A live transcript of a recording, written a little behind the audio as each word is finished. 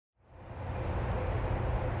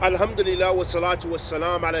Alhamdulillah wa salatu wa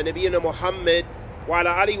salam ala nabiyyina Muhammad wa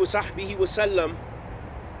ala alihi wa sahbihi wa sallam.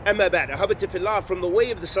 Amma ba'd. Ahabati fillah, from the way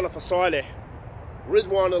of the Salaf as-Salih,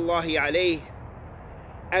 Ridwanullahi alayh,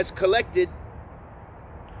 as collected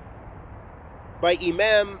by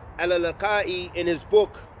Imam Al-Albani in his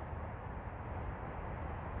book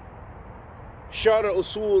Sharh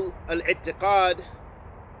Usul Al-I'tiqad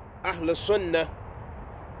Ahl al-Sunnah.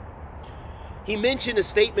 He mentioned a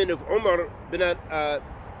statement of Umar bin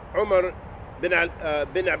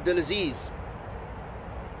Abdulaziz,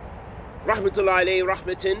 rahmatullahi alayhi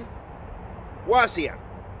rahmatin wasi'ah,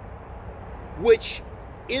 which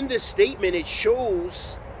in this statement it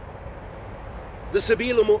shows the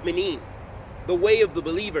Sabil al-Mu'mineen, the way of the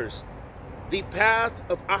believers, the path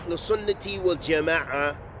of Ahl Sunnati wal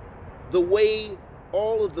Jama'ah, the way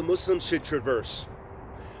all of the Muslims should traverse,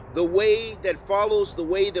 the way that follows the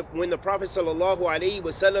way that when the Prophet sallallahu alaihi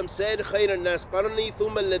wasallam said, "Khayran nas qarni,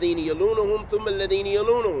 thumma alladhina yalunhum, thumma alladhina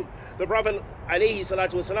yalunhum." The Prophet alayhi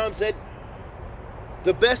salatu wasallam said,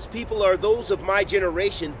 "The best people are those of my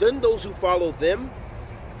generation, then those who follow them,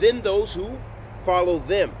 then those who follow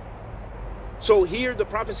them." So here the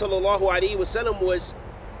Prophet sallallahu alaihi wasallam was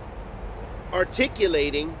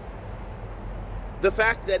articulating the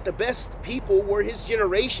fact that the best people were his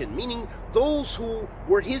generation, meaning those who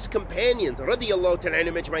were his companions, radiyallahu ta'ala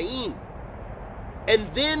anhum ajma'in.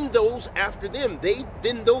 And then those after them,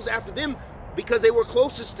 because they were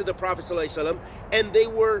closest to the Prophet sallallahu alaihi wasallam, and they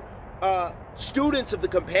were students of the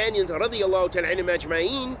companions, radiyallahu ta'ala anhum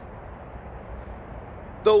ajma'in,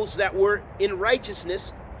 those that were in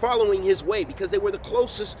righteousness, following his way, because they were the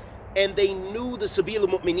closest and they knew the Sabil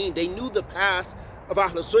al-Mu'mineen, they knew the path of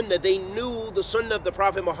Ahl Sunnah, they knew the Sunnah of the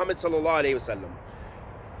Prophet Muhammad sallallahu alayhi wasallam.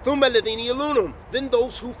 ثُمَّ الَّذِينَ يَلُونَهُمْ, then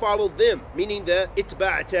those who followed them, meaning the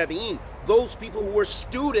itba' tabi'een, those people who were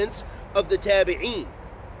students of the tabi'een,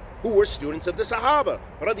 who were students of the Sahaba,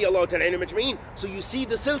 radiyallahu ta'ala anhum ajma'in. So you see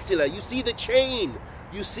the silsila, you see the chain,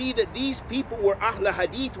 you see that these people were Ahl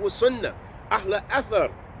Hadith wa Sunnah, Ahl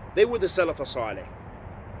Athaar. They were the Salaf as-Salih.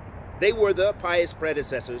 They were the pious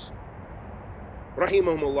predecessors,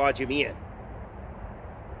 rahimahumullah jami'an.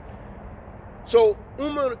 So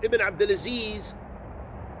Umar ibn Abdulaziz,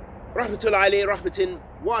 rahmatullahi alayhi rahmatin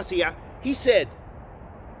wasi'ah, he said,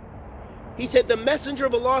 the Messenger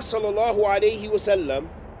of Allah sallallahu alayhi wasallam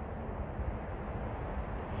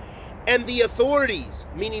and the authorities,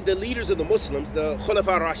 meaning the leaders of the Muslims, the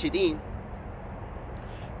Khulafa Rashideen,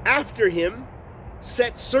 after him,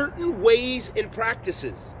 set certain ways and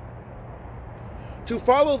practices. To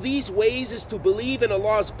follow these ways is to believe in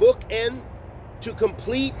Allah's book and to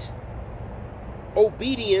complete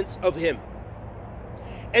obedience of Him,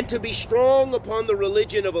 and to be strong upon the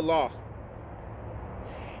religion of Allah.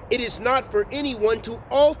 It is not for anyone to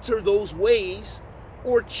alter those ways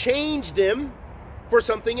or change them for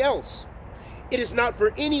something else. It is not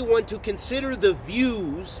for anyone to consider the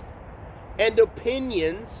views and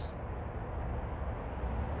opinions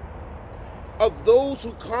of those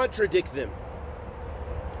who contradict them.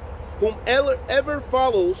 Whomever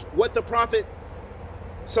follows what the Prophet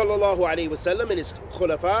sallallahu alaihi wasallam and his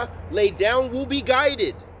khulafa laid down will be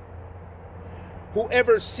guided.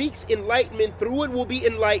 Whoever seeks enlightenment through it will be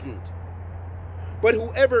enlightened. But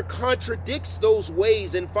whoever contradicts those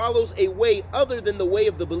ways and follows a way other than the way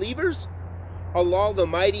of the believers, Allah the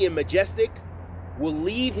Mighty and Majestic will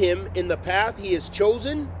leave him in the path he has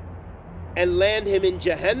chosen and land him in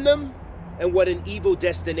Jahannam, and what an evil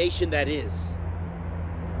destination that is.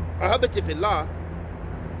 Ahabati fillah,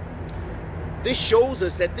 this shows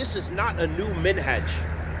us that this is not a new minhaj.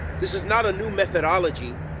 This is not a new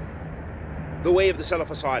methodology, the way of the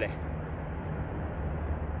Salaf as-Salih.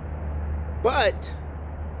 But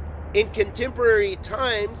in contemporary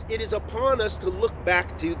times, it is upon us to look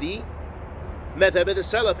back to the madhab of the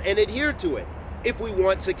Salaf and adhere to it if we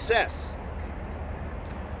want success.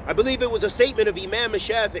 I believe it was a statement of Imam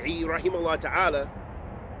Shafi'i, rahimahullah ta'ala,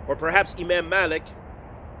 or perhaps Imam Malik,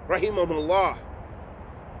 rahimahullah,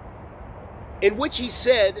 in which he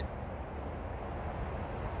said,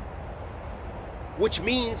 which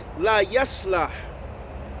means لا يصلح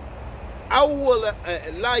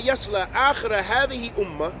آخر هذه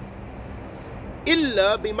أمة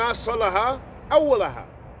إلا بما صلح أولها،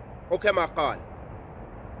 أو كما قال.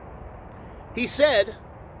 He said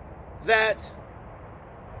that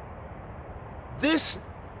this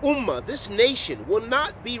ummah, this nation, will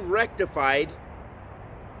not be rectified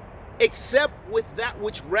except with that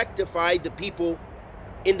which rectified the people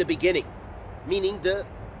in the beginning, meaning the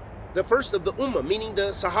first of the ummah, meaning the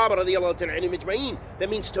Sahaba radiyallahu ta'ala anhum ajma'in. That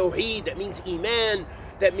means Tawheed, that means Iman,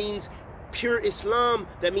 that means pure Islam,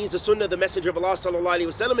 that means the Sunnah, the Messenger of Allah sallallahu alaihi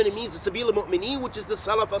wasallam, and it means the Sabil al-Mu'mineen, which is the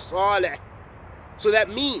Salaf as-Salih. So that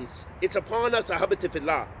means it's upon us, ahabati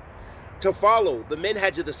fillah, to follow the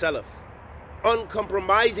Manhaj of the Salaf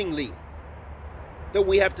uncompromisingly. That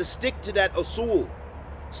we have to stick to that usul,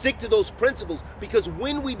 stick to those principles, because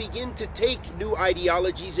when we begin to take new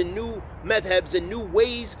ideologies and new madhabs and new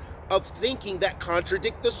ways of thinking that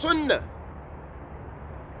contradict the Sunnah,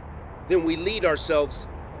 then we lead ourselves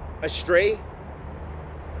astray.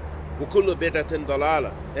 وَكُلُّ بِدْعَةٍ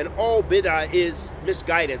ضَلَالَةٍ, and all bid'ah is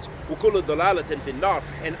misguidance. وَكُلُّ ضَلَالَةٍ فِي النَّارِ,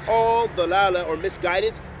 and all dalala or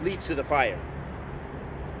misguidance leads to the fire.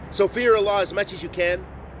 So fear Allah as much as you can,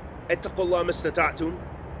 اتقوا الله ما استطعتم,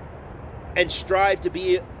 and strive to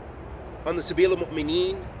be on the Sabil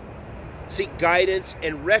al-Mu'mineen. Seek guidance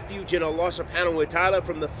and refuge in Allah subhanahu wa ta'ala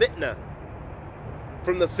from the fitna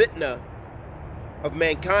of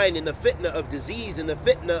mankind, and the fitna of disease, and the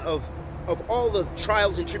fitna of all the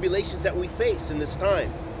trials and tribulations that we face in this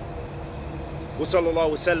time. Wa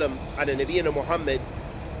sallallahu wa sallam ala nabiyyina Muhammad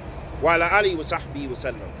wa ala alihi wa sahbihi wa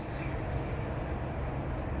sallam.